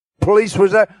police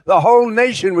was there. The whole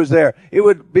nation was there. It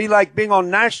would be like being on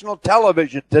national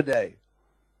television today.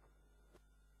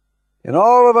 And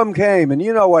all of them came, and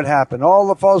you know what happened. All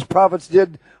the false prophets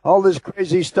did all this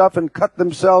crazy stuff and cut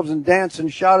themselves and danced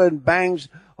and shouted and bangs,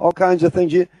 all kinds of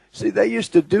things. See, they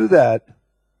used to do that.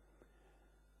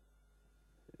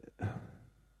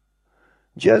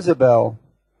 Jezebel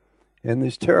and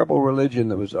this terrible religion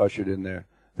that was ushered in there,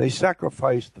 they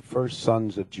sacrificed the first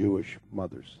sons of Jewish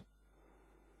mothers.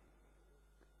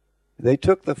 They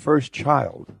took the first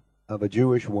child of a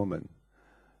Jewish woman.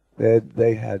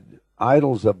 They had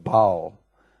idols of Baal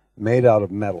made out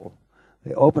of metal.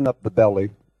 They opened up the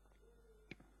belly,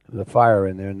 the fire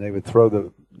in there, and they would throw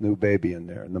the new baby in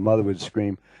there, and the mother would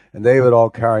scream, and they would all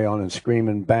carry on and scream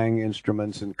and bang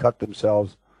instruments and cut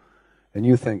themselves. And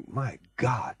you think, my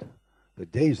God, the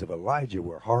days of Elijah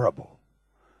were horrible.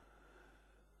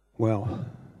 Well,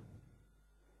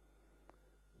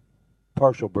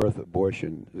 partial birth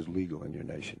abortion is legal in your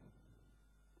nation.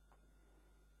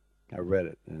 I read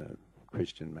it in a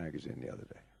Christian magazine the other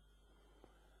day.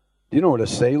 Do you know what a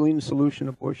saline solution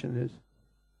abortion is?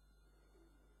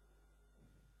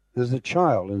 There's a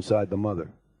child inside the mother.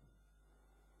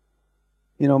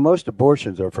 You know, most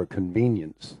abortions are for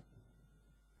convenience.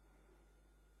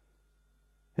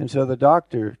 And so the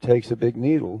doctor takes a big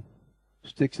needle,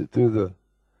 sticks it through the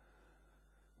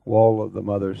wall of the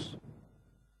mother's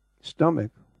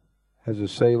stomach, has a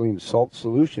saline salt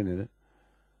solution in it,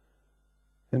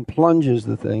 and plunges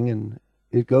the thing, and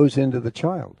it goes into the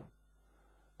child.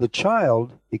 The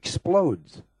child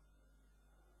explodes.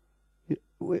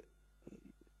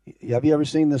 Have you ever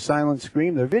seen the silent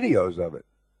scream? There are videos of it.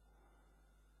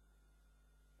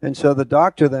 And so the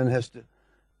doctor then has to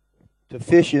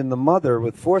fish in the mother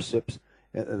with forceps.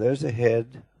 There's the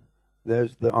head,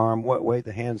 there's the arm. Wait,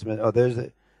 the hand's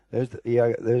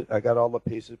I got all the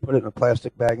pieces. Put it in a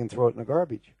plastic bag and throw it in the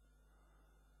garbage.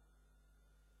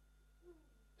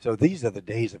 So these are the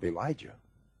days of Elijah.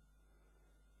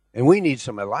 And we need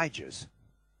some Elijahs.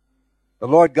 The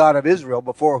Lord God of Israel,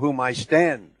 before whom I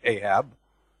stand, Ahab,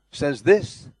 says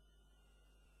this.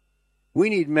 We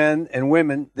need men and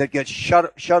women that get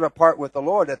shut apart with the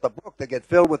Lord at the brook, that get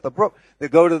filled with the brook,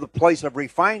 that go to the place of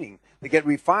refining. They get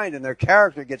refined and their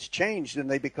character gets changed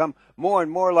and they become more and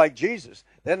more like Jesus.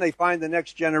 Then they find the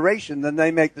next generation, then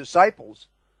they make disciples.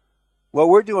 Well,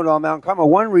 we're doing on Mount Carmel.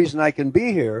 One reason I can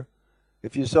be here,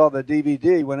 if you saw the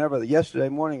DVD, yesterday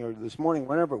morning or this morning,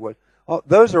 whenever it was,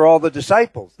 those are all the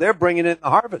disciples. They're bringing in the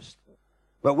harvest.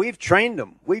 But we've trained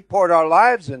them. We've poured our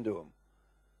lives into them.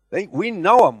 We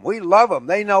know them. We love them.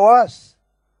 They know us.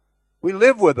 We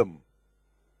live with them.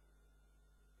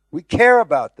 We care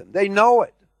about them. They know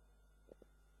it.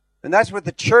 And that's what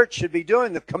the church should be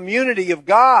doing, the community of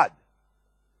God.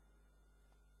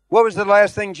 What was the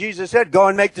last thing Jesus said? Go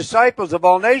and make disciples of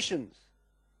all nations.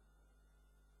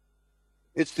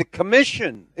 It's the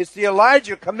commission. It's the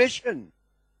Elijah commission.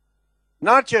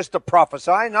 Not just to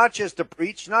prophesy, not just to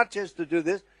preach, not just to do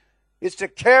this. It's to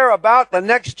care about the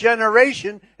next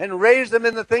generation and raise them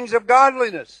in the things of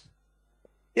godliness.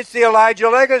 It's the Elijah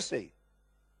legacy.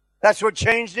 That's what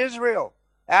changed Israel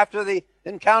after the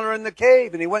encounter in the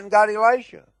cave, and he went and got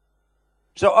Elisha.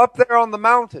 So up there on the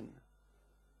mountain,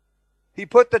 he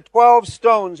put the 12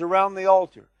 stones around the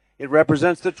altar. It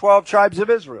represents the 12 tribes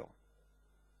of Israel.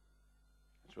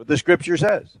 That's what the scripture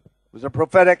says. It was a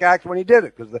prophetic act when he did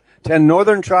it, because the 10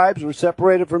 northern tribes were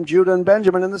separated from Judah and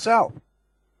Benjamin in the south.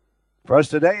 For us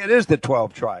today, it is the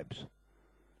 12 tribes.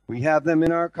 We have them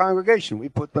in our congregation. We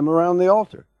put them around the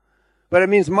altar. But it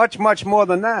means much, much more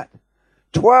than that.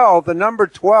 12, the number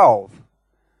 12.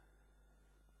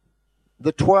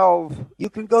 The 12, you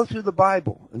can go through the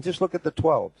Bible and just look at the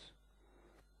 12s.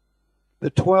 The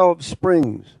 12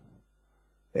 springs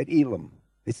at Elim.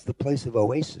 It's the place of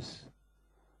oasis.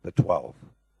 The 12.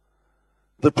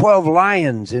 The 12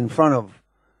 lions in front of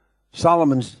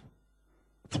Solomon's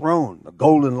throne, the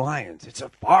golden lions. It's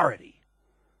authority.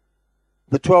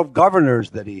 The 12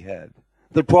 governors that he had.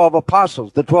 The 12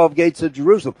 apostles. The 12 gates of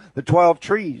Jerusalem. The 12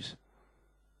 trees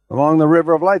along the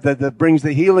river of life that brings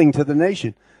the healing to the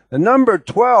nation. The number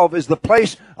 12 is the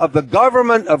place of the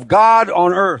government of God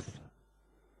on earth.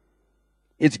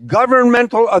 It's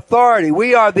governmental authority.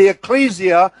 We are the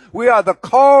ecclesia. We are the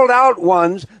called out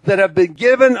ones that have been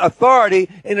given authority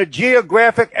in a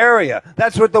geographic area.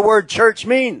 That's what the word church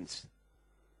means.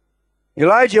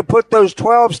 Elijah put those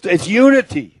 12, it's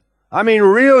unity. I mean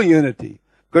real unity.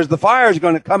 Because the fire is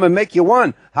going to come and make you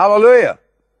one. Hallelujah.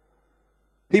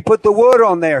 He put the wood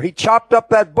on there. He chopped up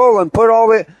that bull and put all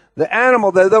the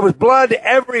animal there. There was blood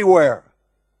everywhere.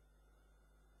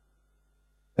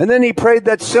 And then he prayed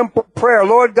that simple prayer,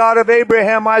 Lord God of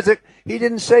Abraham, Isaac. He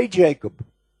didn't say Jacob.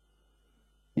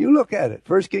 You look at it,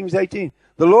 1 Kings 18.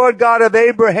 The Lord God of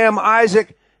Abraham,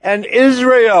 Isaac, and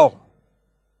Israel.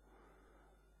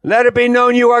 Let it be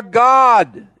known you are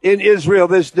God in Israel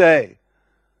this day.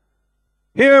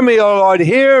 Hear me, O Lord,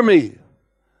 hear me.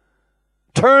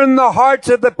 Turn the hearts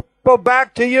of the people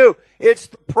back to you. It's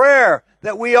the prayer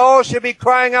that we all should be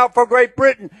crying out for Great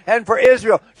Britain and for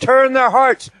Israel. Turn their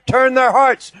hearts, turn their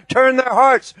hearts, turn their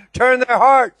hearts, turn their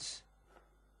hearts.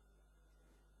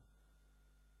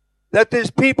 That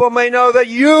this people may know that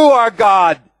you are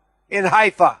God in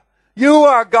Haifa. You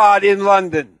are God in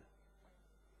London.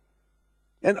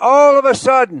 And all of a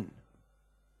sudden,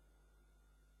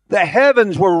 the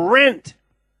heavens were rent.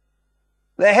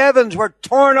 The heavens were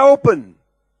torn open.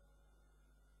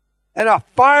 And a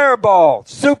fireball,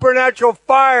 supernatural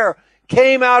fire,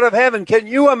 came out of heaven. Can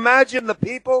you imagine the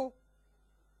people?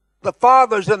 The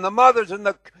fathers and the mothers and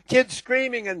the kids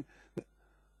screaming,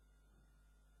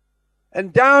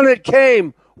 and down it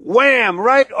came, wham,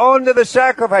 right onto the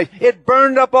sacrifice. It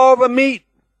burned up all the meat.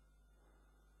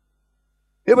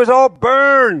 It was all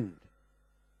burned.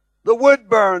 The wood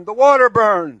burned, the water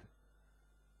burned,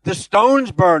 the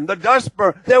stones burned, the dust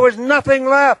burned. There was nothing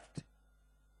left.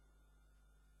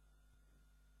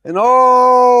 And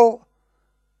all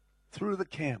through the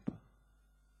camp,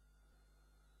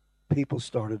 people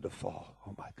started to fall.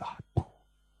 Oh my God.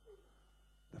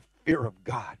 The fear of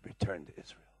God returned to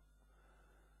Israel.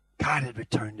 God had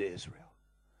returned to Israel.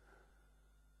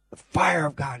 The fire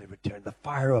of God had returned. The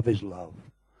fire of his love.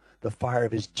 The fire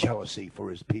of his jealousy for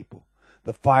his people.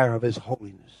 The fire of his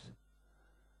holiness.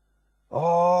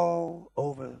 All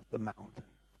over the mountain.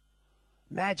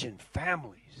 Imagine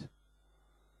families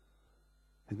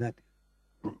in that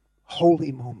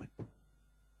holy moment.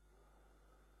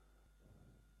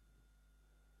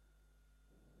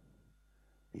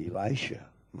 Elisha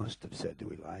must have said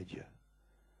to Elijah,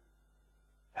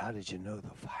 how did you know the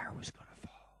fire was going to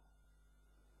fall?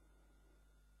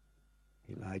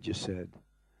 Elijah said,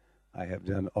 I have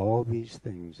done all these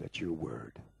things at your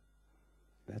word.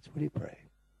 That's what he prayed,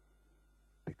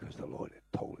 because the Lord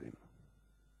had told him.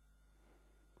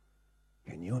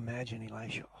 Can you imagine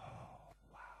Elisha? Oh,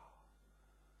 wow.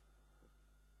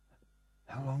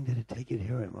 How long did it take you to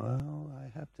hear him? Well,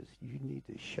 you need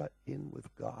to shut in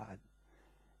with God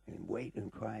and wait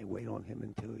and cry, wait on him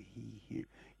until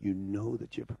you know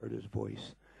that you've heard his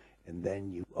voice, and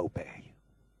then you obey.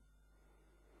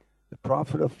 The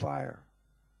prophet of fire.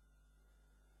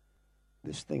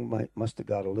 This thing must have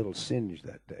got a little singed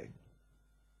that day.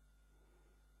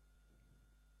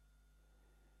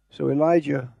 So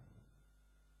Elijah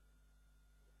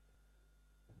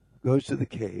goes to the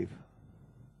cave.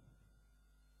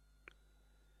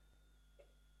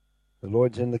 The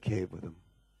Lord's in the cave with him.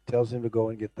 Tells him to go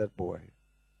and get that boy.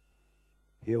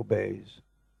 He obeys.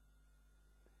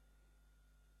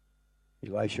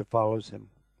 Elisha follows him.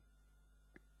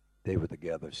 They were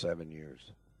together 7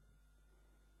 years.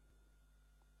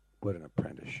 What an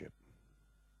apprenticeship.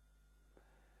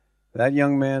 That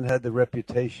young man had the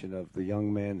reputation of the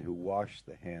young man who washed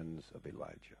the hands of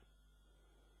Elijah.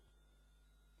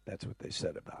 That's what they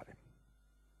said about him.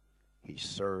 He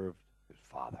served his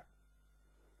father.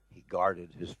 He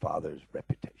guarded his father's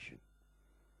reputation.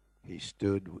 He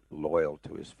stood loyal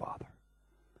to his father.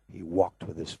 He walked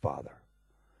with his father.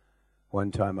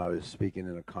 One time I was speaking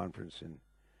in a conference in,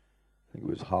 I think it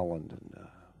was Holland, and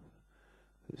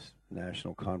this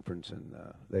national conference, and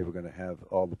they were going to have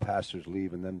all the pastors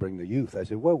leave and then bring the youth. I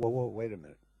said, whoa, wait a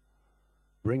minute.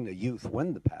 Bring the youth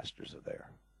when the pastors are there.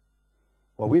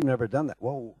 Well, we've never done that.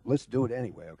 Well, let's do it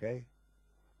anyway, okay?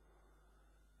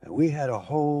 And we had a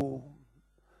whole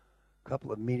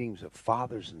couple of meetings of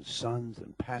fathers and sons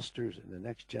and pastors and the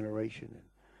next generation and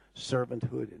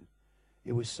servanthood, and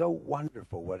it was so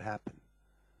wonderful what happened.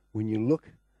 When you look,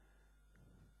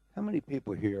 how many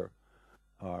people here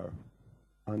are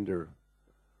under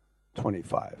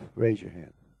 25? Raise your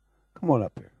hand. Come on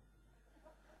up here.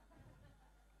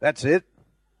 That's it?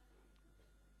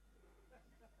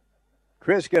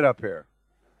 Chris, get up here.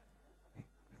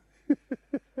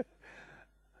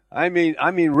 I mean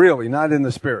really, not in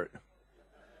the spirit.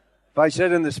 If I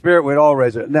said in the spirit, we'd all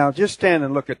raise it. Now, just stand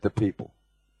and look at the people.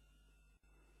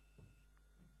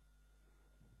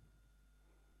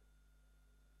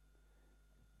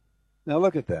 Now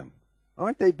look at them.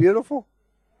 Aren't they beautiful?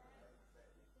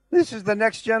 This is the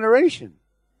next generation.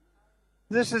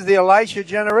 This is the Elisha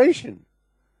generation.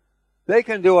 They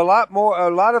can do a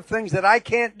lot of things that I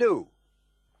can't do.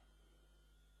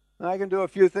 I can do a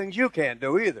few things you can't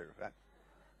do either.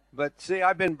 But see,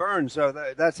 I've been burned, so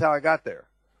that's how I got there.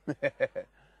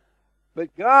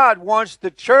 But God wants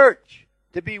the church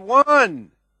to be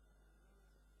one.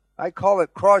 I call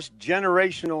it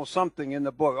cross-generational something in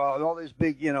the book. All these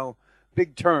big,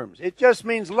 big terms. It just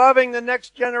means loving the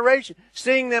next generation,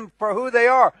 seeing them for who they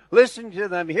are, listening to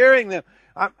them, hearing them.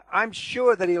 I'm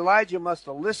sure that Elijah must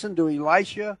have listened to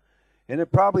Elisha, and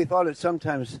it probably thought that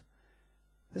sometimes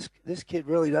this kid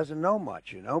really doesn't know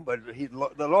much, but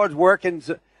the Lord's working.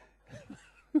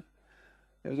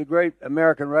 There was a great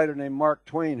American writer named Mark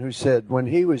Twain who said when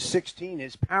he was 16,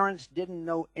 his parents didn't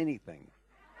know anything.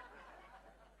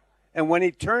 And when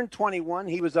he turned 21,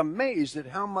 he was amazed at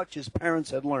how much his parents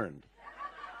had learned.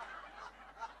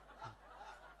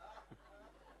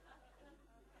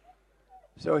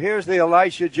 So here's the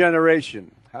Elisha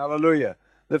generation. Hallelujah.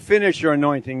 The finisher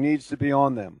anointing needs to be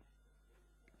on them.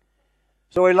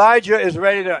 So Elijah is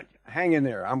ready to hang in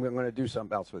there. I'm going to do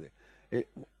something else with you.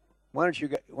 Why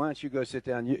don't you go sit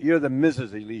down? You're the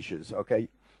Mrs. Elishas, okay?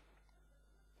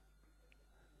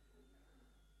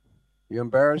 You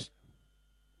embarrassed?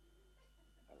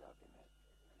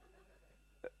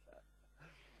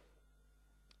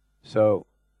 So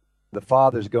the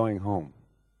father's going home.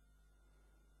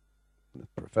 The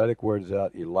prophetic word's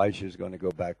out. Elisha's going to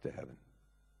go back to heaven.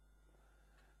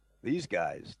 These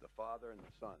guys, the father and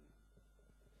the son,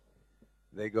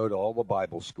 they go to all the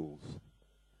Bible schools,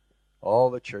 all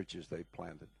the churches they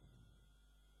planted,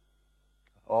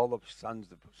 all the sons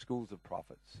of schools of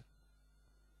prophets.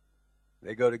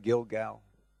 They go to Gilgal.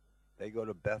 They go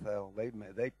to Bethel.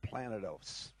 They planted a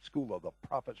school of the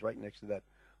prophets right next to that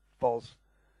false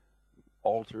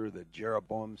altar that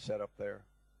Jeroboam set up there.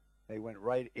 They went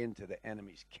right into the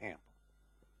enemy's camp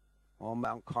on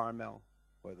Mount Carmel,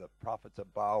 where the prophets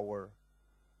of Baal were.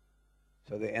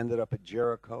 So they ended up at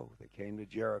Jericho. They came to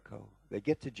Jericho. They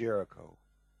get to Jericho.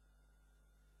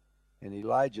 And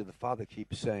Elijah, the father,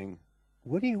 keeps saying,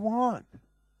 "What do you want?"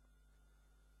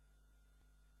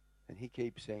 And he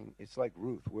keeps saying, it's like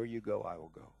Ruth, where you go, I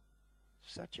will go.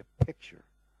 Such a picture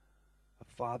of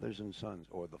fathers and sons,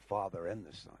 or the father and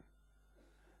the son.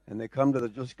 And they come to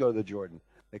let's go to the Jordan.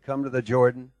 They come to the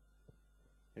Jordan.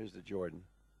 Here's the Jordan.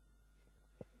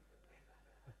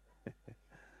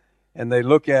 And they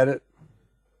look at it,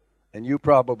 and you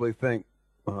probably think,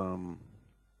 we're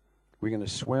going to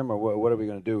swim, or what are we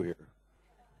going to do here?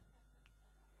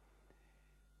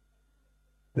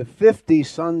 The 50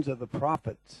 sons of the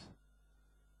prophets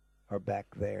are back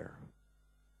there.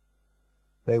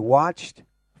 They watched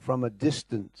from a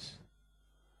distance.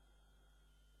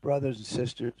 Brothers and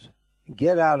sisters,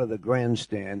 get out of the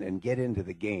grandstand and get into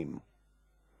the game.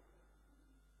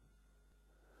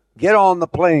 Get on the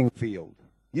playing field.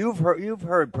 You've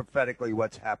heard prophetically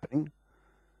what's happening.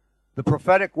 The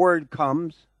prophetic word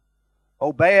comes,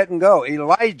 obey it and go.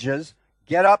 Elijah's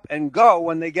get up and go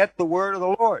when they get the word of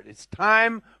the Lord. It's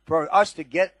time for us to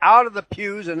get out of the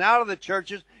pews and out of the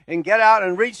churches and get out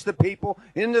and reach the people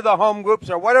into the home groups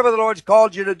or whatever the Lord's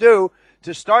called you to do,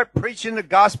 to start preaching the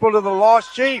gospel to the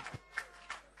lost sheep.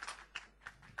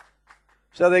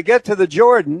 So they get to the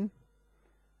Jordan.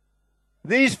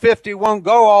 These 50 won't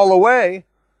go all the way.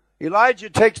 Elijah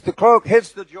takes the cloak,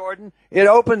 hits the Jordan. It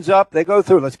opens up. They go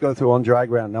through. Let's go through on dry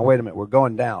ground. Now, wait a minute. We're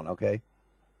going down, okay?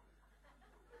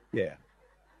 Yeah.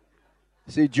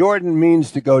 See, Jordan means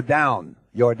to go down.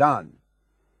 Jordan.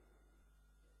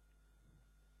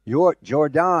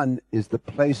 Jordan is the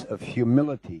place of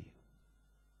humility.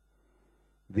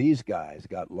 These guys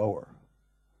got lower.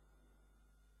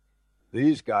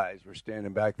 These guys were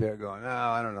standing back there going,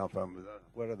 I don't know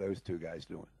what are those two guys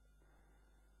doing?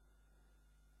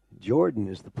 Jordan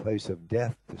is the place of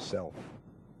death to self.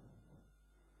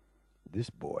 This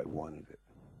boy wanted it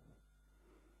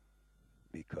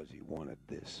because he wanted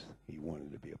this. He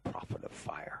wanted to be a prophet of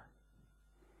fire.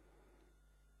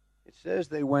 It says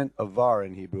they went avar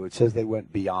in Hebrew. It says they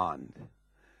went beyond.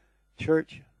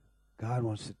 Church, God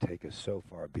wants to take us so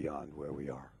far beyond where we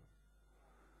are.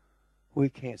 We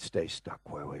can't stay stuck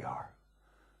where we are.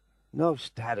 No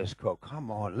status quo. Come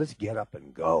on, let's get up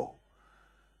and go.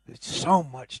 There's so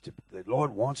much the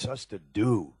Lord wants us to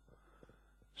do.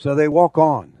 So they walk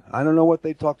on. I don't know what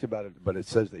they talked about, but it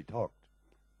says they talked.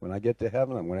 When I get to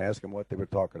heaven, I'm going to ask them what they were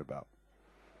talking about.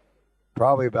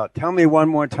 Probably about, tell me one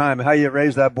more time how you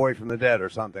raised that boy from the dead or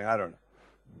something. I don't know.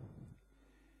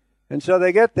 And so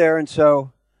they get there, and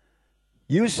so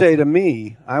you say to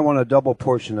me, I want a double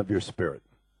portion of your spirit.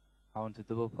 I want a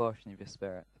double portion of your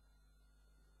spirit.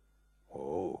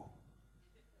 Oh.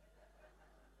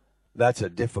 That's a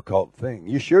difficult thing.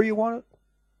 You sure you want it?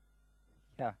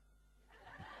 Yeah.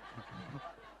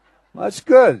 Well, that's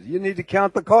good. You need to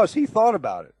count the cost. He thought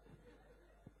about it.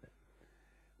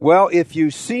 Well, if you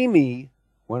see me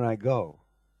when I go,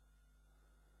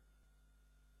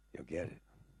 You'll get it.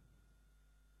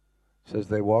 It says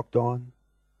they walked on.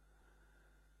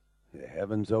 The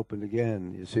heavens opened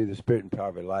again. You see, the spirit and power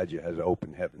of Elijah has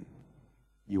opened heaven.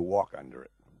 You walk under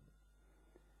it.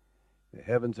 The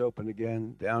heavens opened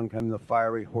again. Down came the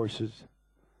fiery horses.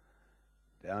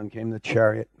 Down came the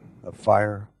chariot of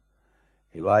fire.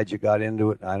 Elijah got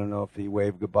into it. I don't know if he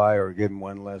waved goodbye or gave him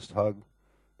one last hug.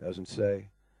 Doesn't say.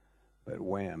 But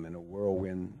wham, in a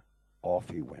whirlwind, off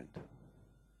he went.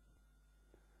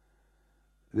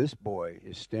 This boy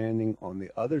is standing on the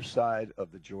other side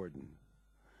of the Jordan.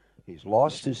 He's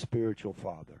lost his spiritual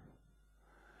father.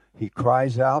 He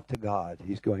cries out to God.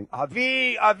 He's going,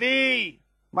 Avi, Avi,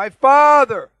 my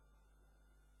father,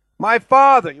 my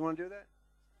father. You want to do that?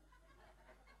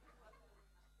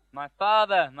 My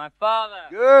father, my father.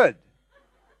 Good.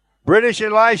 British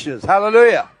Elishas.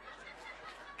 Hallelujah.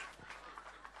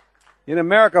 In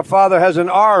America, father has an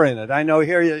R in it. I know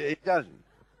here it doesn't.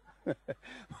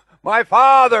 My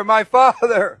father, my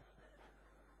father.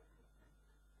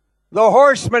 The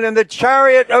horseman in the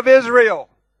chariot of Israel.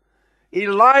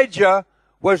 Elijah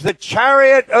was the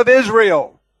chariot of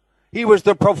Israel. He was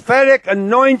the prophetic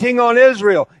anointing on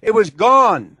Israel. It was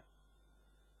gone.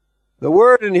 The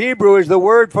word in Hebrew is the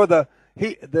word for the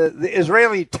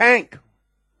Israeli tank.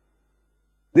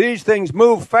 These things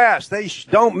move fast. They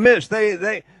don't miss.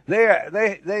 They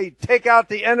take out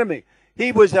the enemy.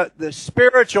 He was the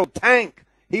spiritual tank.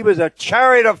 He was a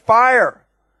chariot of fire,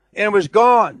 and it was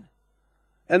gone.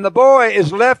 And the boy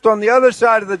is left on the other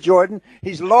side of the Jordan.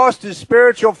 He's lost his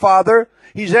spiritual father.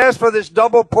 He's asked for this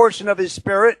double portion of his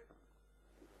spirit.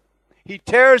 He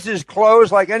tears his clothes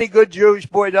like any good Jewish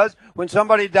boy does when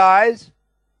somebody dies.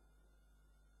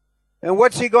 And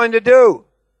what's he going to do?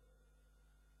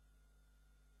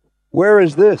 Where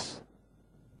is this?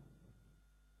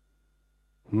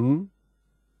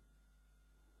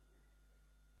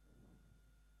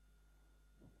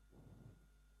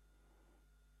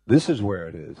 This is where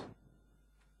it is.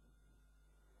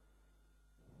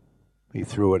 He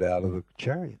threw it out of the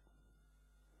chariot.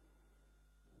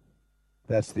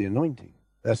 That's the anointing.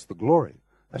 That's the glory.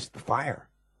 That's the fire.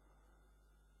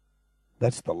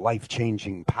 That's the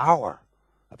life-changing power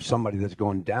of somebody that's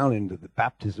going down into the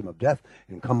baptism of death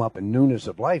and come up in newness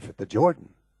of life at the Jordan.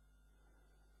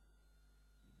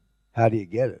 How do you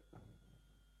get it?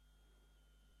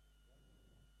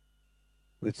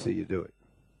 Let's see you do it.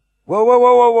 Whoa, whoa,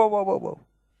 whoa, whoa, whoa, whoa, whoa, whoa.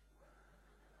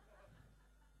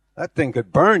 That thing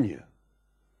could burn you.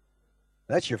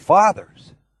 That's your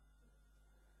father's.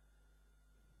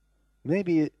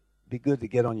 Maybe it'd be good to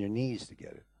get on your knees to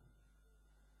get it.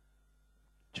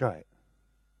 Try it.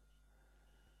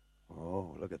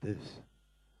 Oh, look at this.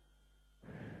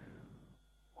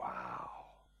 Wow.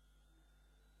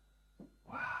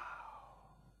 Wow.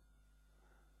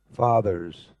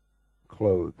 Fathers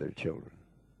clothe their children.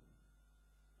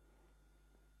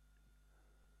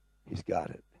 He's got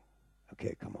it.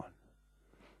 Okay, come on.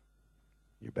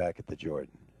 You're back at the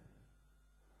Jordan.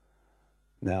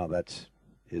 Now that's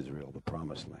Israel, the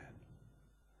promised land.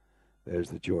 There's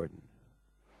the Jordan.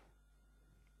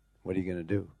 What are you going to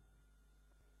do?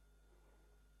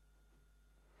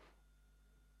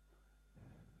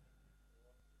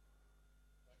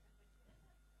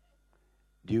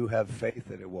 Do you have faith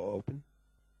that it will open?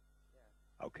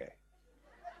 Okay.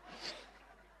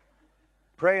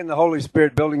 Pray in the Holy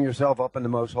Spirit, building yourself up in the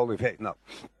most holy faith. No.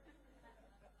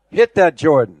 Hit that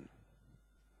Jordan.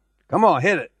 Come on,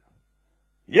 hit it.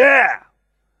 Yeah.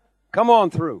 Come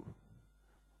on through.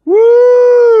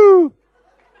 Woo!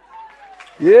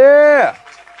 Yeah.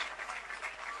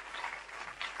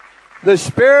 The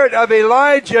spirit of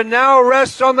Elijah now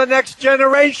rests on the next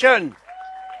generation.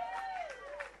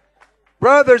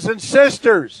 Brothers and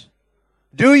sisters,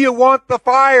 do you want the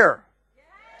fire?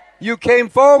 You came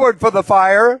forward for the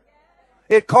fire.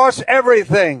 It costs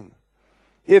everything.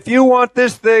 If you want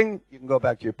this thing, you can go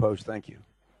back to your post. Thank you.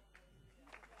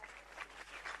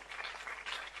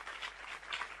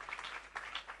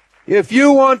 If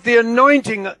you want the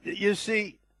anointing, you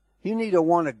see, you need to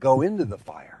want to go into the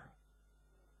fire.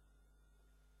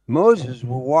 Moses was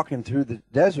walking through the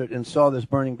desert and saw this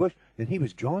burning bush, and he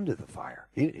was drawn to the fire.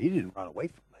 He didn't run away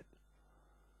from it.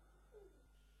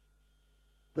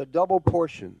 The double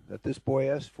portion that this boy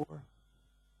asked for,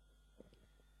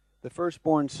 the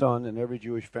firstborn son in every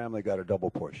Jewish family got a double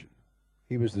portion.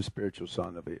 He was the spiritual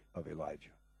son of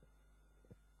Elijah.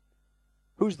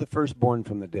 Who's the firstborn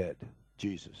from the dead?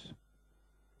 Jesus.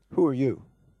 Who are you?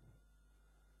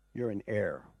 You're an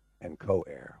heir and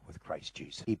co-heir with Christ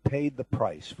Jesus. He paid the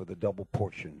price for the double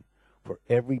portion for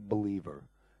every believer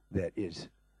that is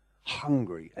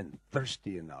hungry and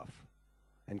thirsty enough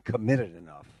and committed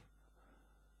enough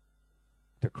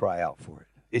to cry out for it.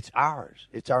 It's ours.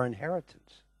 It's our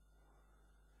inheritance.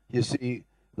 You see,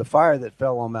 the fire that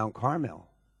fell on Mount Carmel,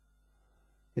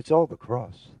 it's all the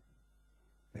cross.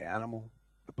 The animal,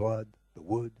 the blood, the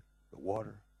wood, the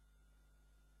water.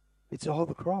 It's all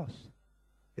the cross.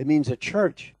 It means a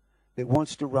church that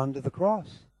wants to run to the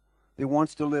cross. That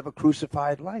wants to live a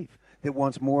crucified life. That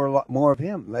wants more of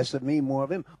him, less of me, more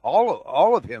of him.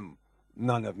 All of him,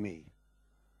 none of me.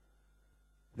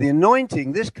 The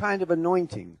anointing, this kind of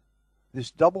anointing,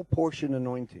 this double portion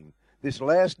anointing, this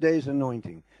last day's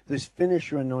anointing, this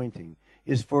finisher anointing,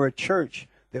 is for a church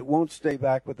that won't stay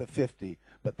back with the 50,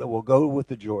 but that will go with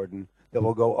the Jordan, that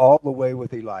will go all the way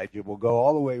with Elijah, will go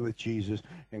all the way with Jesus,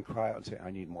 and cry out and say,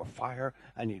 I need more fire,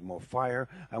 I need more fire,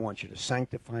 I want you to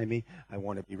sanctify me, I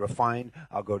want to be refined,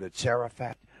 I'll go to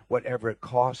Zarephath, whatever it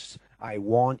costs, I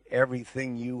want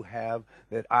everything you have,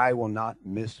 that I will not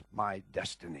miss my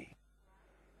destiny.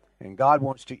 And God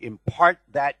wants to impart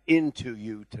that into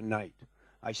you tonight.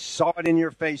 I saw it in your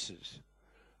faces.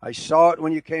 I saw it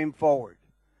when you came forward.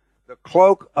 The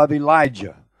cloak of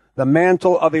Elijah, the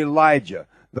mantle of Elijah,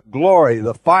 the glory,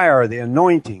 the fire, the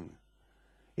anointing.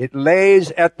 It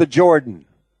lays at the Jordan,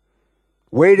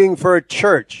 waiting for a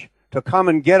church to come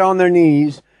and get on their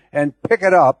knees and pick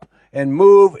it up and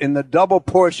move in the double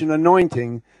portion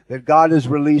anointing that God has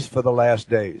released for the last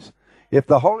days. If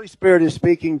the Holy Spirit is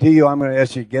speaking to you, I'm going to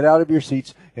ask you to get out of your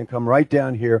seats and come right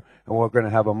down here, and we're going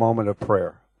to have a moment of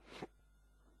prayer.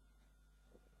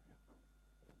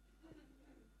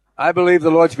 I believe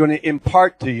the Lord's going to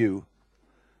impart to you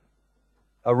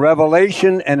a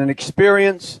revelation and an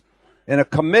experience and a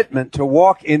commitment to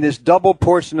walk in this double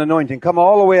portion anointing. Come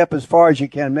all the way up as far as you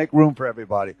can. Make room for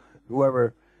everybody,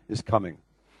 whoever is coming.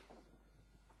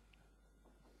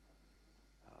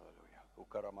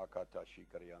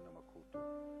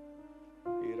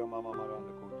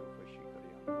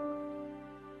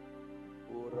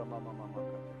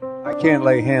 I can't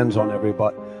lay hands on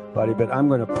everybody, but I'm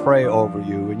going to pray over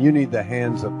you, and you need the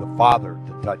hands of the Father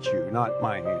to touch you, not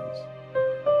my hands.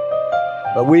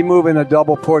 But we move in a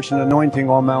double portion anointing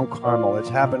on Mount Carmel. It's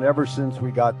happened ever since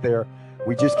we got there.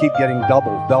 We just keep getting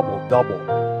double.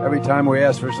 Every time we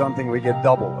ask for something, we get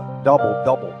double.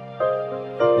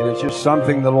 And it's just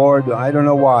something the Lord, I don't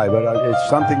know why, but it's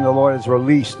something the Lord has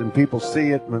released, and people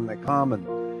see it when they come, and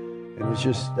it's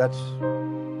just,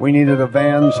 we needed a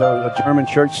van, so the German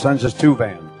church sends us 2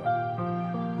 vans.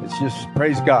 It's just,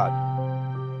 praise God.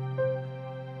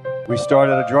 We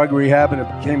started a drug rehab, and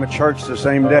it became a church the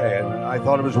same day, and I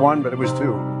thought it was 1, but it was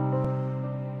 2.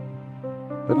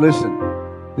 But listen,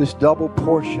 this double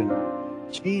portion,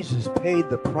 Jesus paid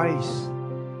the price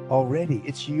already.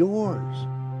 It's yours.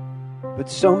 But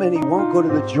so many won't go to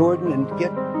the Jordan and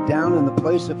get down in the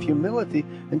place of humility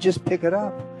and just pick it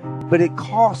up. But it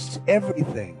costs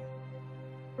everything.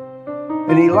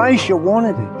 And Elisha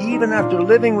wanted it. Even after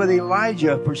living with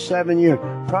Elijah for 7 years,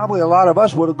 probably a lot of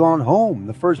us would have gone home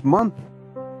the first month.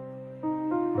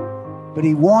 But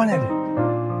he wanted it.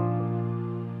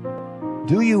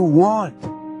 Do you want?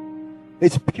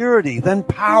 It's purity, then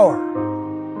power.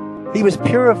 He was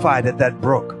purified at that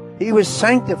brook. He was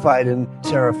sanctified in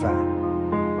Zarephath.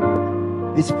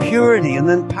 It's purity and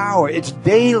then power. It's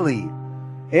daily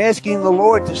asking the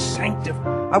Lord to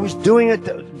sanctify. I was doing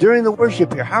it during the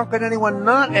worship here. How could anyone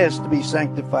not ask to be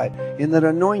sanctified in that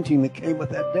anointing that came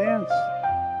with that dance?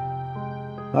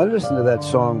 I listened to that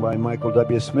song by Michael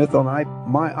W. Smith on my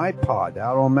iPod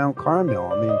out on Mount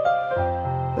Carmel. I mean,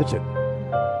 it's an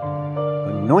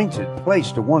anointed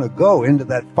place to want to go into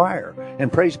that fire.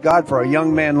 And praise God for a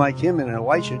young man like him in an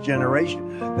Elisha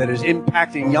generation that is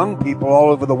impacting young people all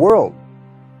over the world.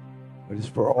 But it's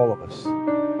for all of us.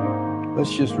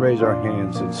 Let's just raise our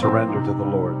hands and surrender to the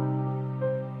Lord.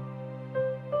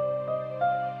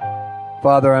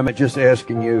 Father, I'm just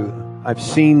asking you, I've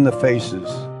seen the faces.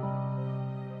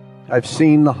 I've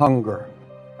seen the hunger.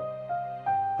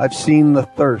 I've seen the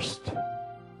thirst.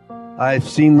 I've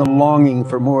seen the longing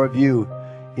for more of you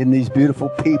in these beautiful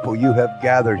people you have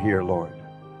gathered here, Lord.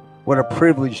 What a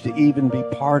privilege to even be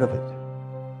part of it.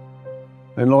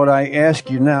 And Lord, I ask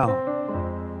you now,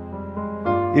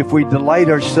 if we delight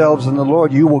ourselves in the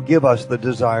Lord, you will give us the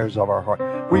desires of our heart.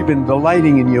 We've been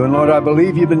delighting in you, and Lord, I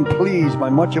believe you've been pleased by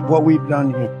much of what we've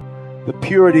done here. The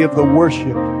purity of the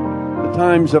worship, the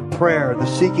times of prayer, the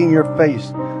seeking your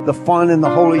face, the fun in the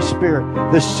Holy Spirit,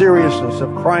 the seriousness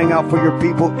of crying out for your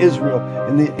people Israel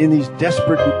in these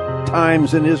desperate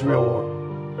times in Israel, Lord.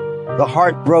 The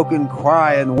heartbroken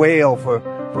cry and wail for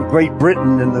Great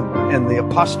Britain and the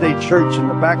apostate church and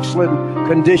the backslidden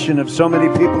condition of so many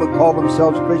people that call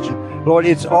themselves Christian. Lord,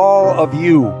 it's all of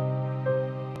you.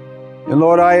 And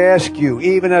Lord, I ask you,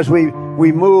 even as we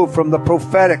we move from the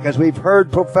prophetic, as we've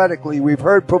heard prophetically,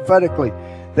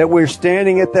 that we're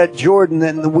standing at that Jordan,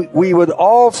 and we would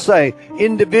all say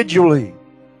individually,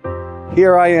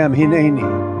 here I am, Hineni,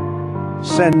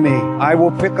 send me. I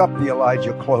will pick up the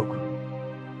Elijah cloak.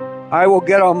 I will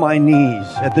get on my knees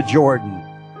at the Jordan.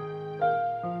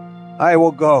 I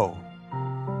will go.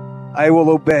 I will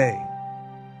obey.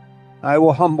 I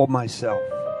will humble myself.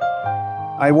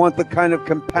 I want the kind of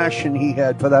compassion he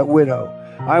had for that widow.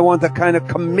 I want the kind of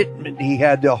commitment he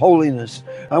had to holiness.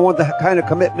 I want the kind of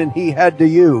commitment he had to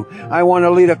you. I want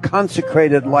to lead a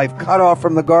consecrated life, cut off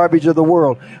from the garbage of the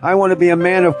world. I want to be a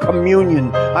man of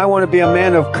communion. I want to be a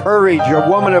man of courage, a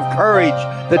woman of courage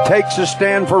that takes a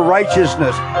stand for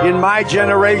righteousness in my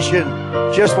generation,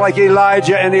 just like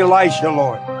Elijah and Elisha,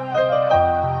 Lord.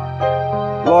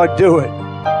 Lord, do it.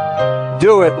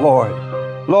 Do it, Lord.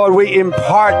 Lord, we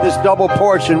impart this double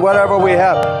portion, whatever we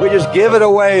have. We just give it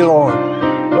away, Lord.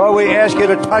 Lord, we ask you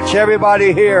to touch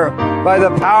everybody here by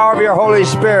the power of your Holy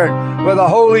Spirit with a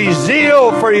holy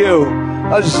zeal for you,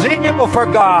 a zeal for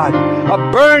God, a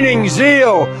burning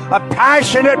zeal, a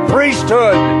passionate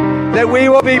priesthood, that we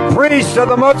will be priests of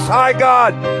the Most High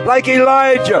God, like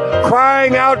Elijah,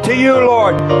 crying out to you,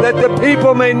 Lord, that the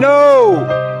people may know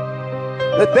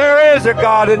that there is a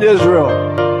God in Israel.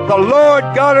 The Lord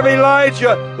God of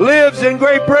Elijah lives in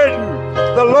Great Britain.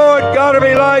 The Lord God of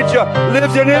Elijah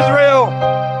lives in Israel.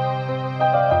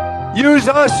 Use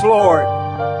us, Lord.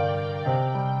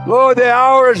 Lord, the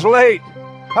hour is late.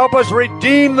 Help us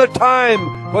redeem the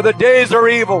time, for the days are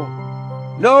evil.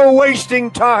 No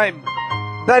wasting time.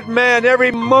 That man,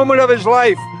 every moment of his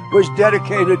life was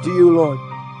dedicated to you, Lord.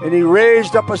 And he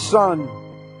raised up a son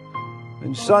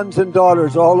and sons and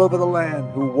daughters all over the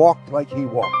land who walked like he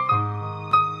walked.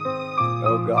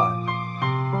 Oh, God.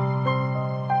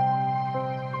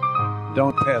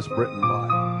 Don't pass Britain by.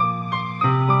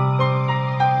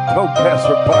 Don't pass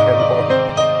her by, Lord.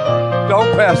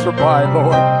 Don't pass her by,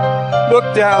 Lord.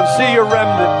 Look down, see your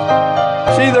remnant.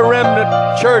 See the remnant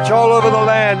church all over the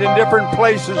land in different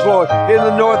places, Lord. In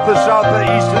the north, the south, the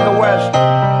east, and the west.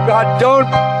 God, don't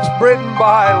pass Britain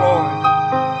by, Lord.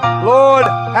 Lord,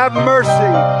 have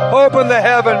mercy. Open the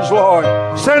heavens, Lord.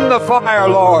 Send the fire,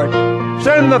 Lord.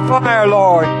 Send the fire,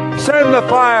 Lord. Send the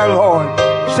fire, Lord.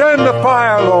 Send the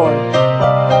fire, Lord.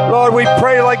 Lord, we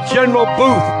pray like General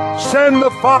Booth. Send the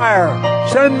fire.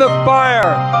 Send the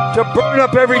fire to burn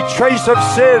up every trace of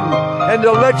sin and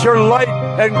to let your light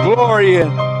and glory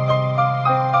in.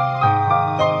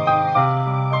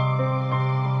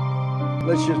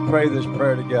 Let's just pray this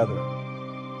prayer together.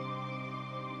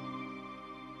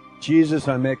 Jesus,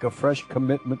 I make a fresh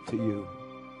commitment to you.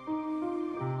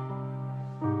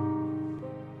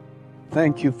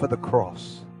 Thank you for the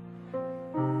cross.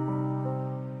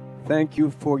 Thank you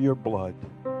for your blood.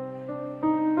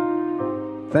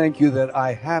 Thank you that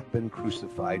I have been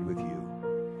crucified with you.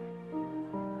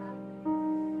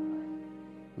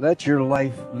 Let your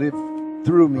life live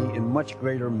through me in much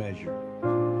greater measure.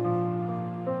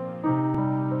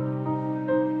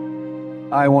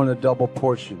 I want a double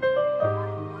portion,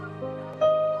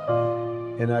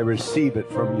 and I receive it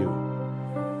from you.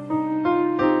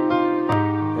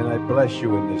 And I bless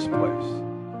you in this place.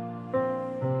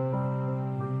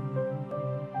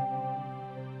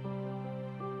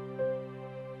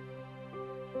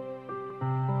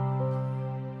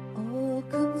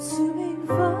 All-consuming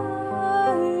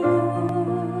fire,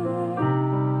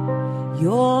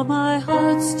 you're my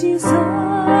heart's desire,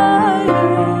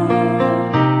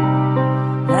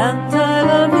 and I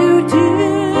love you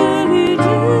dearly,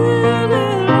 dearly, Lord.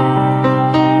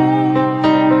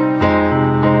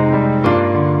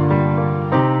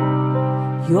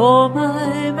 You're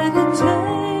my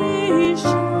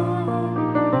meditation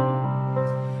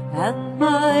and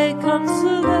my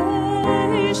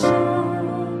consolation,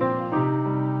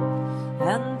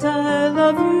 and I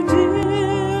love you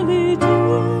dearly,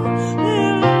 dearly,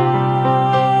 Lord.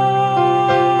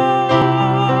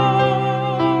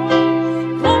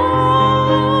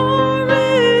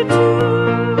 Glory to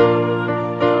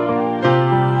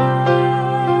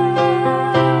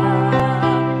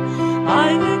I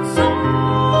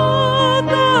exalt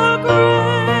the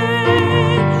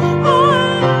great I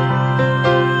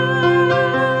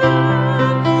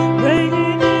am,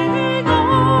 reigning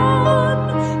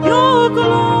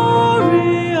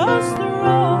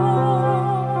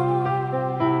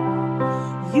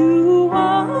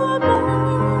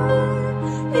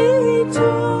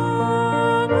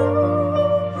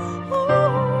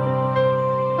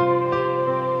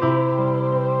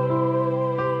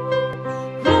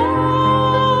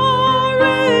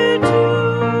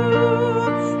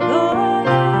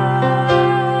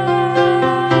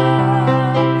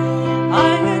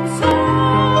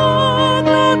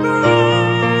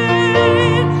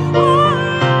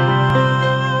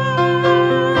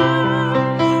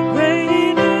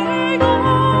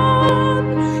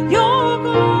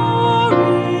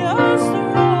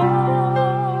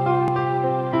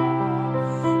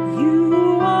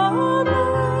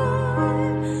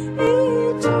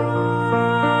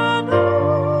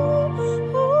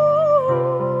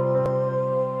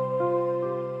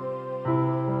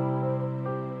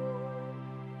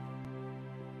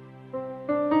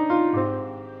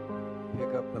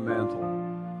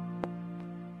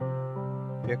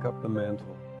pick up the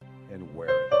mantle and wear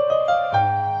it.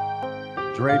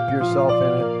 Drape yourself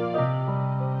in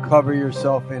it. Cover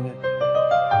yourself in it.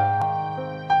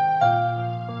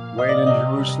 Wait in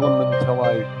Jerusalem until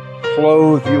I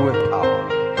clothe you with power.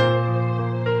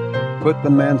 Put the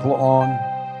mantle on.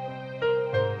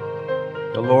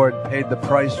 The Lord paid the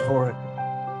price for it.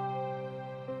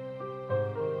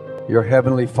 Your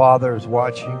heavenly Father is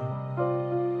watching.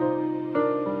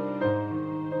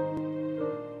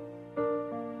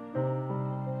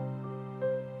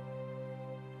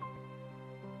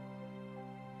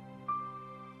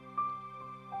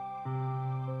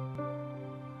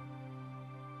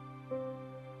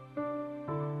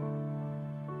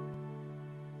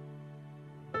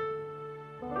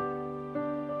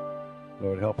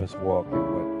 Lord, help us walk in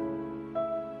what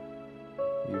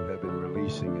you have been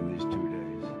releasing in these 2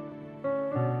 days.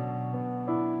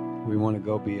 We want to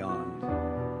go beyond.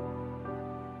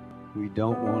 We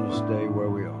don't want to stay where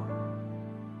we are.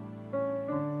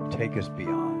 Take us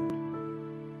beyond.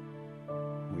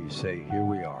 We say, here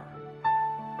we are.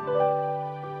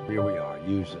 Here we are.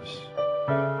 Use us.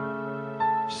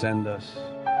 Send us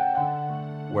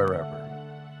wherever.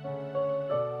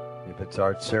 If it's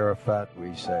Art Seraphat,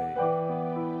 we say,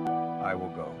 I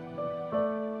will go.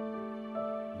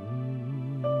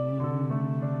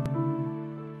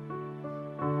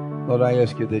 Lord, I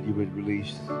ask you that you would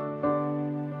release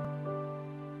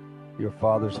your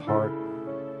Father's heart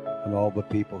on all the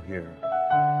people here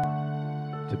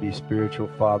to be spiritual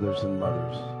fathers and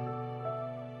mothers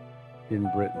in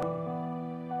Britain.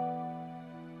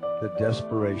 The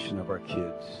desperation of our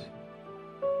kids,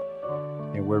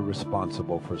 and we're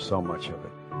responsible for so much of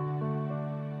it.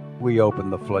 We open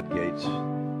the floodgates.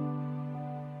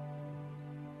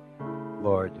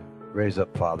 Lord, raise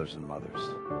up fathers and mothers.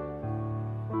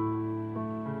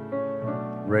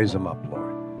 Raise them up,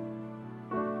 Lord.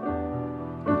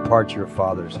 Impart your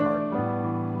Father's heart.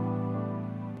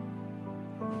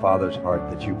 The Father's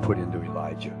heart that you put into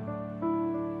Elijah.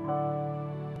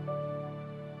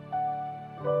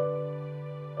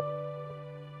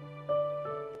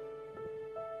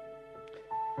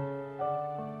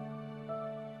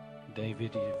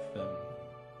 David, you've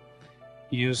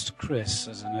used Chris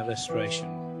as an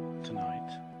illustration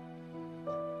tonight.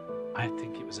 I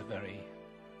think it was a very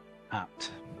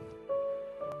apt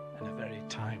and a very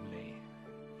timely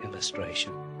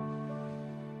illustration.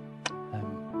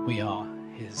 We are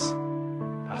his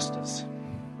pastors,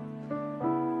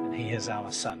 and he is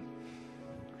our son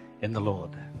in the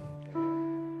Lord.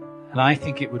 And I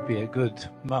think it would be a good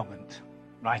moment,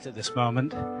 right at this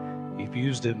moment. You've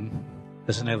used him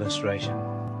as an illustration.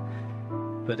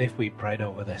 But if we prayed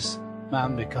over this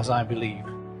man, because I believe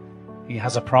he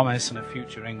has a promise and a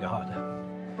future in God.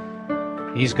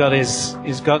 He's got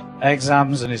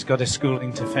exams and he's got his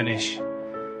schooling to finish.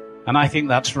 And I think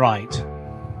that's right.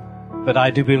 But I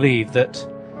do believe that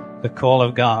the call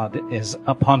of God is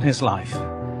upon his life.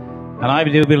 And I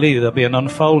do believe there'll be an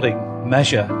unfolding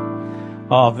measure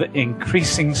of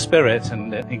increasing spirit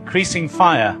and increasing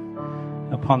fire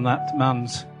upon that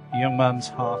young man's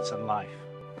heart and life.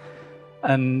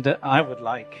 And I would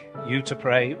like you to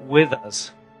pray with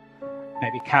us,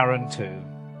 maybe Karen too,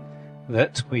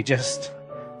 that we just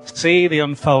see the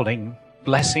unfolding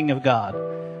blessing of God.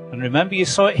 And remember, you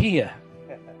saw it here.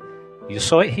 You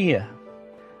saw it here.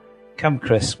 Come,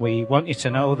 Chris, we want you to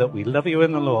know that we love you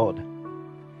in the Lord.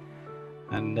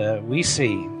 And we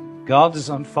see God's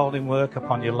unfolding work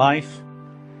upon your life.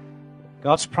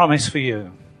 God's promise for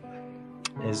you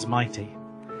is mighty.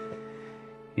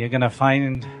 You're going to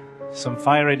find some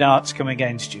fiery darts come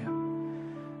against you,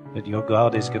 but your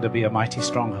God is going to be a mighty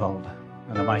stronghold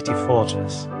and a mighty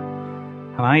fortress.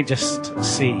 And I just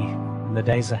see in the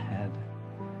days ahead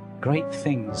great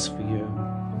things for you.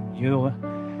 You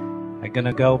are going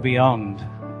to go beyond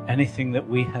anything that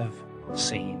we have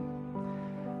seen.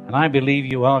 And I believe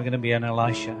you are going to be an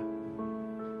Elisha,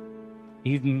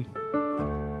 even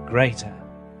greater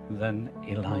than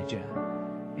Elijah,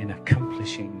 in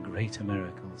accomplishing greater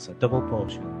miracles, a double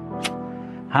portion.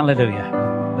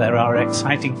 Hallelujah. There are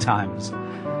exciting times.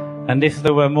 And if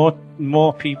there were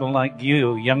more people like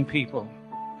you, young people,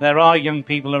 there are young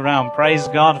people around, praise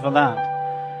God for that.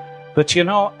 But you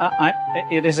know,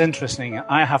 it is interesting.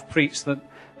 I have preached the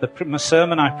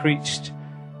sermon I preached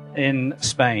in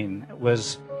Spain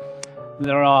was,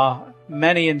 there are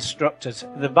many instructors.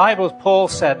 The Bible, Paul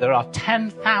said, there are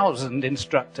 10,000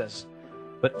 instructors,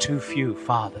 but too few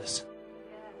fathers.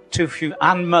 Too few,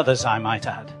 and mothers, I might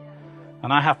add.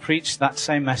 And I have preached that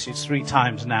same message 3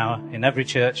 times now in every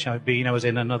church I've been. I was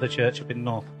in another church up in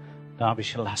North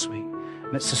Derbyshire last week.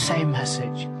 And it's the same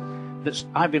message. that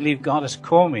I believe God has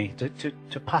called me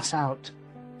to pass out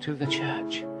to the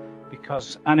church.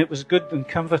 And it was good and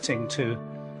comforting to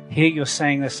hear you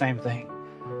saying the same thing.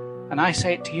 And I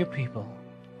say it to you people,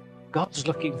 God's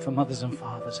looking for mothers and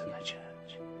fathers in the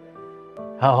church.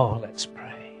 Oh, let's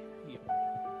pray.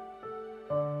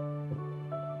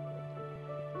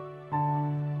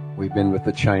 We've been with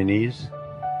the Chinese.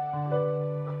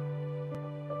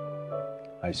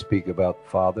 I speak about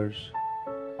fathers.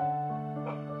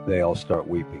 They all start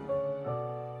weeping.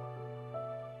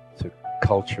 It's a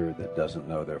culture that doesn't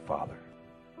know their father.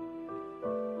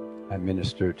 I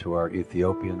minister to our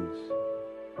Ethiopians.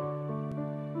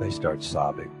 They start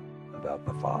sobbing about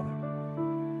the father.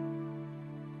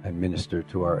 I minister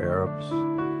to our Arabs.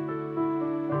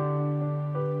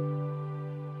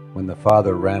 When the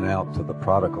father ran out to the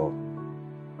prodigal,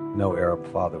 no Arab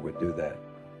father would do that.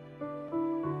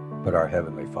 But our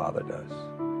Heavenly Father does.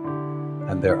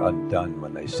 And they're undone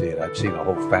when they see it. I've seen a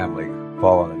whole family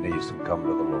fall on their knees and come to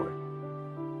the Lord.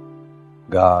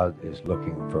 God is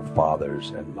looking for fathers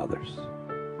and mothers.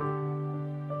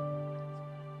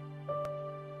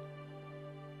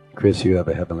 Chris, you have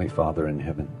a Heavenly Father in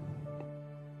heaven.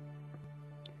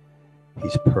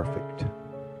 He's perfect.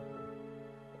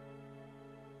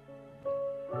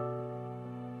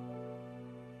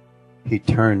 He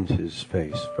turned his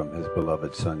face from his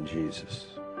beloved Son, Jesus.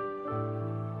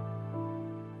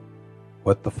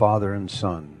 What the Father and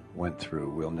Son went through,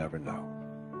 we'll never know,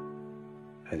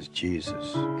 as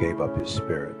Jesus gave up his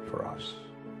Spirit for us.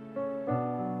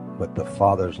 But the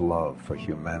Father's love for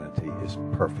humanity is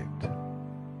perfect.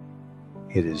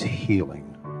 It is healing.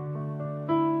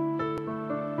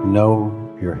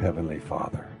 Know your Heavenly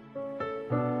Father.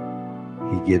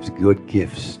 He gives good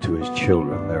gifts to his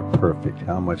children. They're perfect.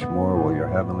 How much more will your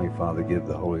Heavenly Father give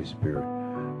the Holy Spirit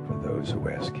for those who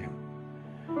ask him?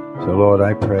 So, Lord,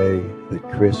 I pray that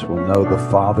Chris will know the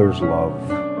Father's love.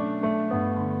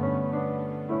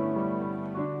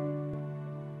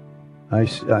 I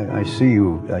see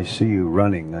you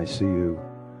running. I see you.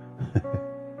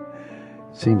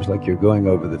 Seems like you're going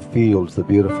over the fields, the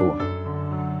beautiful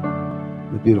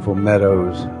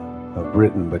meadows of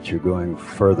Britain, but you're going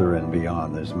further and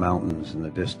beyond. There's mountains in the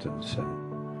distance, and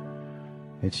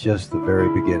it's just the very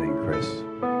beginning, Chris.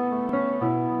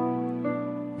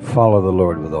 Follow the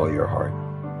Lord with all your heart,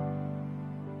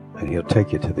 and he'll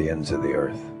take you to the ends of the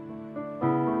earth.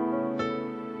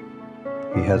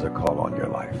 He has a call on your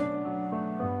life.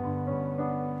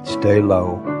 Stay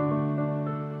low.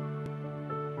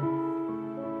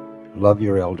 Love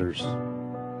your elders.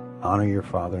 Honor your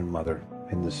father and mother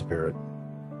in the Spirit.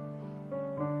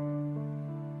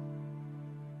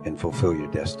 And fulfill your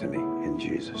destiny in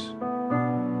Jesus.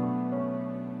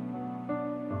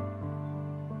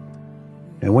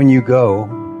 And when you go,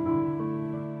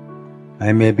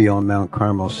 I may be on Mount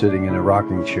Carmel sitting in a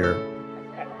rocking chair,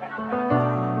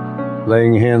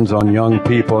 laying hands on young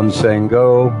people and saying,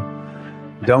 go,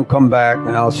 don't come back,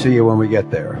 and I'll see you when we get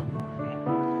there.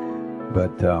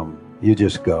 But you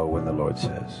just go when the Lord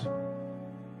says.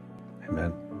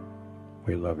 Amen.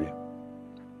 We love you.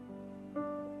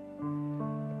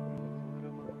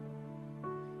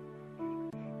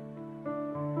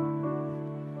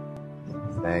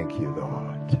 Thank you, Lord.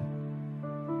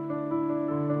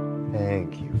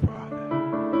 Thank you, Father.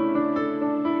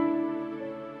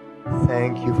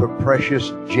 Thank you for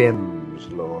precious gems,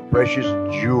 Lord, precious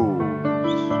jewels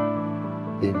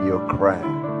in your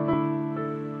crown.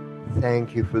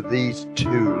 Thank you for these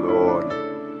two, Lord,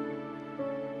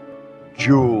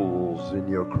 jewels in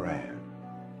your crown.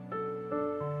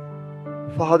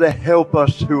 Father, help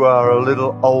us who are a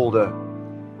little older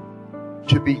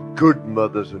to be good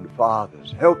mothers and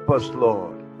fathers. Help us,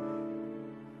 Lord.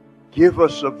 Give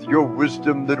us of your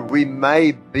wisdom that we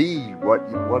may be what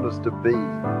you want us to be.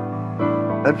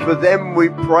 And for them we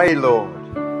pray, Lord.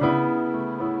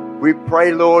 We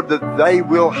pray, Lord, that they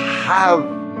will have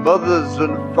mothers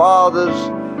and fathers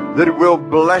that will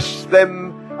bless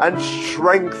them and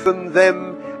strengthen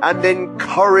them and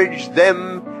encourage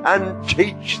them and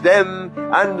teach them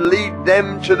and lead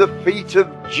them to the feet of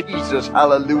Jesus,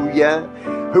 hallelujah,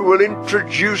 who will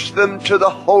introduce them to the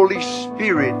Holy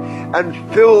Spirit and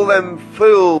fill them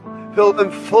full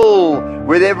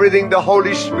with everything the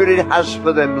Holy Spirit has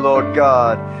for them, Lord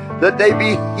God, that they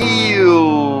be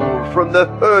healed from the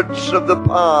hurts of the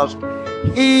past,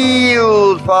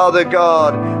 healed, Father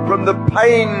God, from the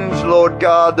pains, Lord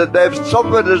God, that they've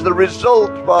suffered as the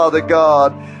result, Father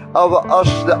God, of us,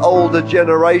 the older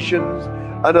generations,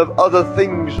 and of other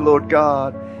things, Lord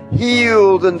God.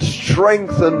 Healed and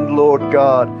strengthened, Lord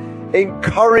God.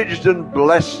 Encouraged and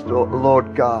blessed,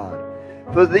 Lord God.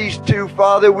 For these two,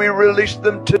 Father, we release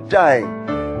them today.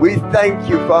 We thank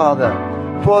you, Father,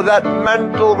 for that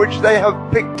mantle which they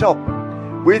have picked up.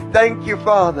 We thank you,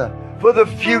 Father, for the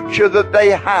future that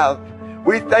they have.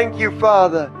 We thank you,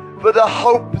 Father, for the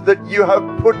hope that you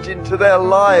have put into their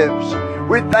lives.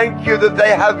 We thank you that they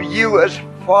have you as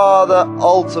Father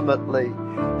ultimately.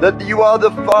 That you are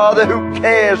the Father who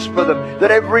cares for them.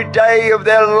 That every day of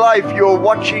their life you're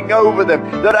watching over them.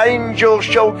 That angels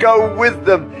shall go with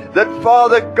them. That,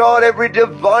 Father God, every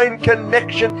divine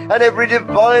connection and every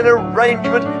divine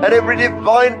arrangement and every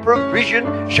divine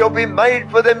provision shall be made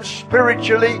for them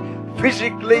spiritually,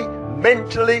 physically,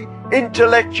 mentally,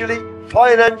 intellectually,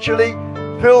 financially.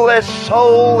 Fill their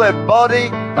soul, their body,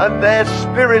 and their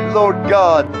spirit, Lord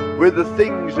God, with the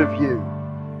things of you.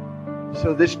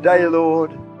 So this day,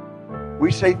 Lord,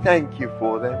 we say thank you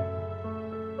for them.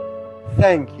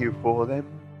 Thank you for them.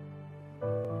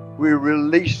 We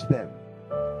release them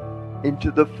into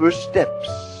the first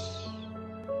steps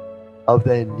of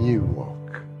their new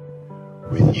walk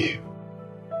with you.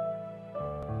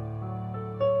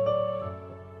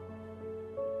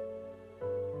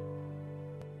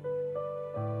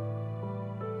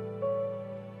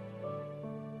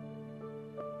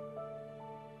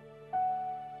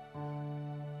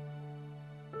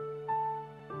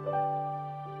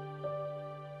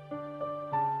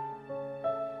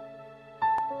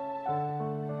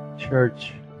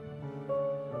 Church,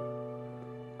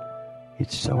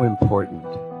 it's so important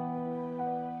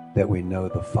that we know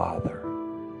the Father.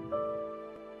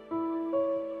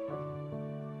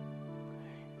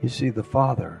 You see, the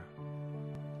Father,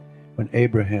 when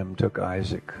Abraham took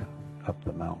Isaac up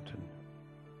the mountain,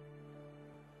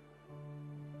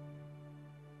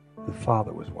 the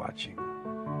Father was watching.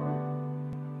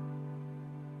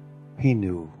 He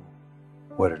knew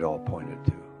what it all pointed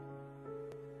to.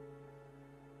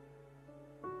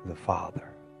 The Father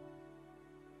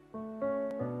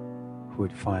who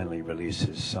would finally release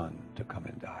his Son to come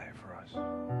and die for us.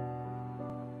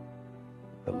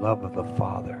 The love of the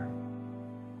Father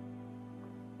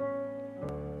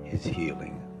is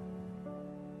healing.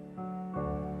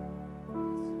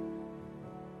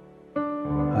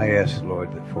 I ask,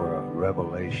 Lord, that for a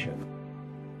revelation,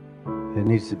 it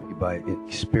needs to be by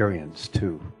experience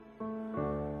too,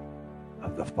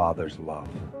 of the Father's love.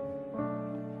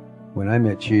 When I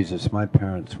met Jesus, my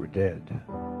parents were dead.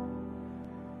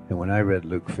 And when I read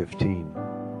Luke 15,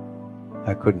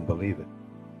 I couldn't believe it.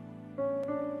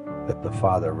 That the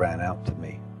Father ran out to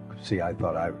me. See, I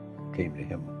thought I came to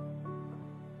him.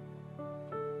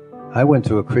 I went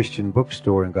to a Christian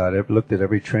bookstore and looked at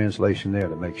every translation there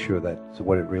to make sure that's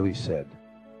what it really said.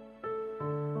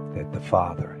 That the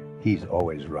Father, he's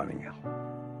always running out.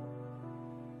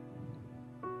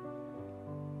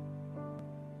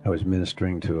 I was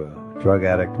ministering to a drug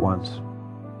addict once.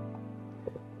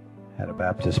 Had a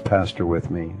Baptist pastor with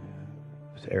me.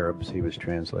 It was Arabs he was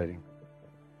translating.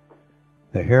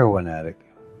 The heroin addict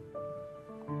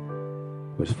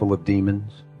was full of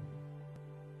demons.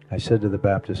 I said to the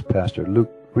Baptist pastor,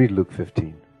 read Luke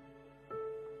 15.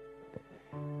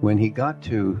 When he got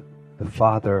to the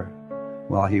Father,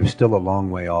 while he was still a long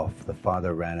way off, the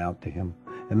Father ran out to him.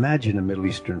 Imagine a Middle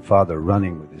Eastern father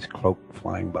running with his cloak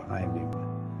flying behind him.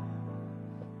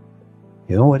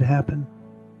 You know what happened?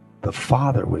 The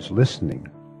Father was listening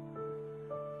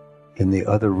in the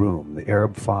other room, the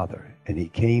Arab father, and he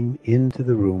came into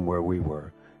the room where we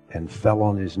were and fell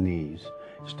on his knees,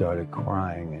 started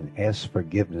crying and asked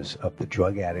forgiveness of the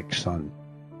drug addict's son.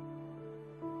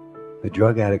 The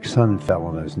drug addict's son fell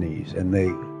on his knees, and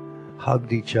they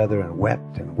hugged each other and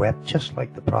wept just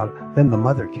like the prodigal. Then the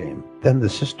mother came. Then the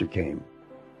sister came.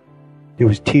 There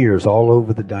was tears all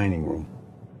over the dining room.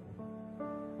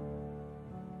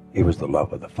 It was the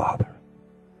love of the Father.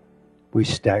 We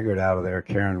staggered out of there.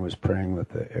 Karen was praying with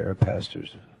the Arab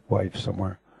pastor's wife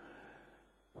somewhere.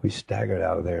 We staggered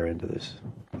out of there into this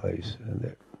place, in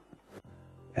the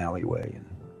alleyway in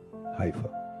Haifa.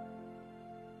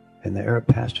 And the Arab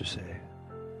pastor said,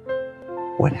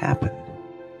 "What happened?"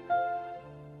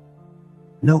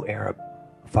 No Arab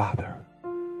father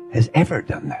has ever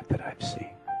done that I've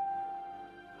seen.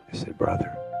 I said,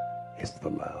 "Brother, it's the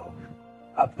love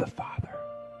of the Father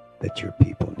that your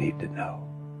people need to know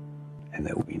and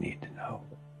that we need to know."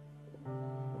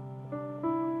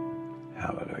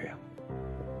 Hallelujah.